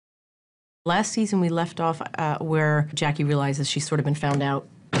Last season, we left off where Jackie realizes she's sort of been found out.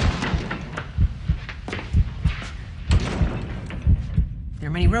 There are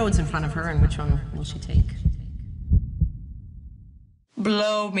many roads in front of her, and which one will she take?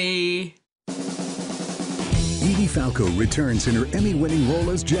 Blow me. Edie Falco returns in her Emmy-winning role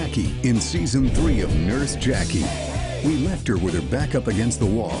as Jackie in Season 3 of Nurse Jackie. We left her with her back up against the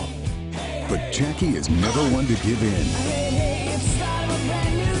wall. But Jackie is never one to give in.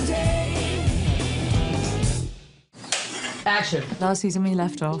 Action. Last season we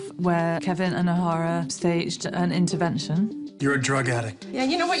left off where Kevin and O'Hara staged an intervention. You're a drug addict. Yeah,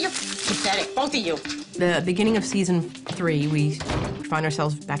 you know what? You're pathetic, both of you. The beginning of Season 3, we find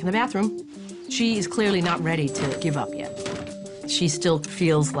ourselves back in the bathroom. She is clearly not ready to give up yet. She still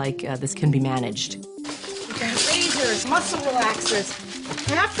feels like this can be managed. We got razors, muscle relaxers.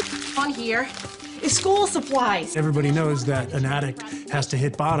 Half the fun here is school supplies. Everybody knows that an addict has to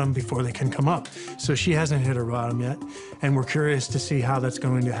hit bottom before they can come up. So she hasn't hit her bottom yet, and we're curious to see how that's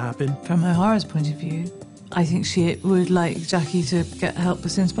going to happen. From O'Hara's point of view, I think she would like Jackie to get help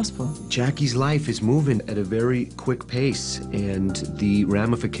as soon as possible. Jackie's life is moving at a very quick pace, and the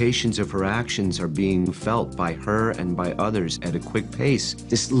ramifications of her actions are being felt by her and by others at a quick pace.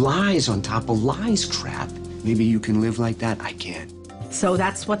 This lies on top of lies crap. Maybe you can live like that. I can't. So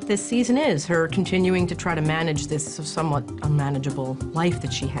that's what this season is, her continuing to try to manage this somewhat unmanageable life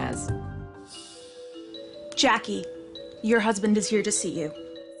that she has. Jackie, your husband is here to see you.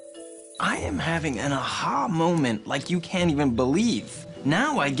 I am having an aha moment like you can't even believe.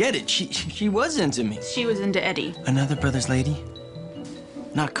 Now I get it. She was into me. She was into Eddie. Another brother's lady?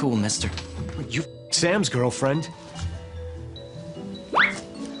 Not cool, mister. You Sam's girlfriend.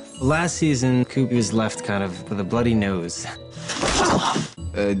 Last season, Coop was left kind of with a bloody nose.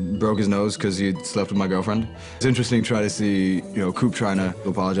 Broke his nose because he slept with my girlfriend. It's interesting to try to see, Coop trying to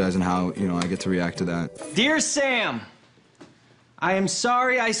apologize and how, I get to react to that. Dear Sam, I am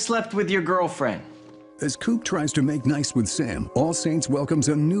sorry I slept with your girlfriend. As Coop tries to make nice with Sam, All Saints welcomes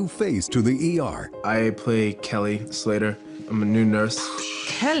a new face to the ER. I play Kelly Slater. I'm a new nurse.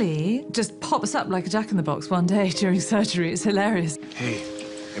 Kelly just pops up like a jack-in-the-box one day during surgery. It's hilarious. Hey,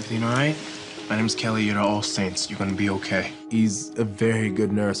 everything all right? My name's Kelly. You're the All Saints. You're gonna be okay. He's a very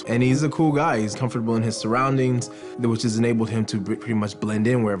good nurse, and he's a cool guy. He's comfortable in his surroundings, which has enabled him to pretty much blend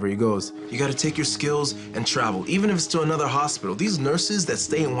in wherever he goes. You gotta take your skills and travel, even if it's to another hospital. These nurses that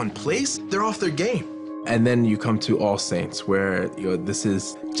stay in one place, they're off their game. And then you come to All Saints, where this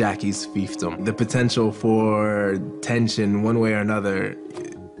is Jackie's fiefdom. The potential for tension, one way or another,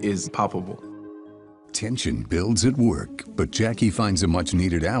 is palpable. Tension builds at work, but Jackie finds a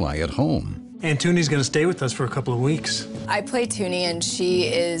much-needed ally at home. And Tooney's going to stay with us for a couple of weeks. I play Toonie, and she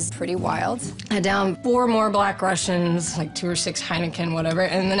is pretty wild. I had down 4 more Black Russians, like 2 or 6 Heineken, whatever,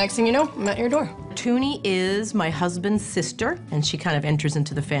 and the next thing you know, I'm at your door. Toonie is my husband's sister, and she kind of enters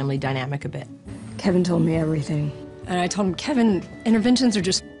into the family dynamic a bit. Kevin told me everything. And I told him, Kevin, interventions are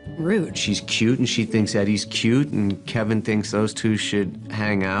just rude. She's cute, and she thinks Eddie's cute, and Kevin thinks those two should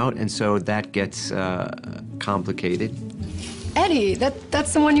hang out, and so that gets complicated. Eddie,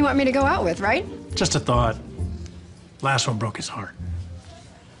 that's the one you want me to go out with, right? Just a thought. Last one broke his heart.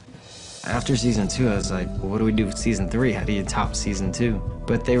 After season 2, I was like, well, what do we do with season 3? How do you top season 2?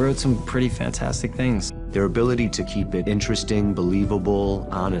 But they wrote some pretty fantastic things. Their ability to keep it interesting, believable,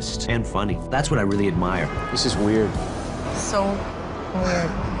 honest, and funny. That's what I really admire. This is weird. So weird.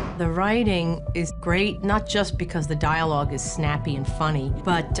 The writing is great, not just because the dialogue is snappy and funny,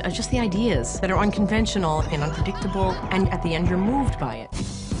 but just the ideas that are unconventional and unpredictable, and at the end you're moved by it.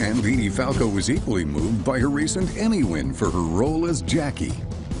 And Edie Falco was equally moved by her recent Emmy win for her role as Jackie.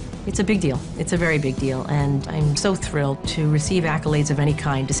 It's a big deal. It's a very big deal, and I'm so thrilled to receive accolades of any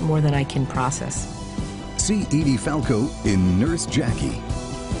kind. It's more than I can process. See Edie Falco in Nurse Jackie.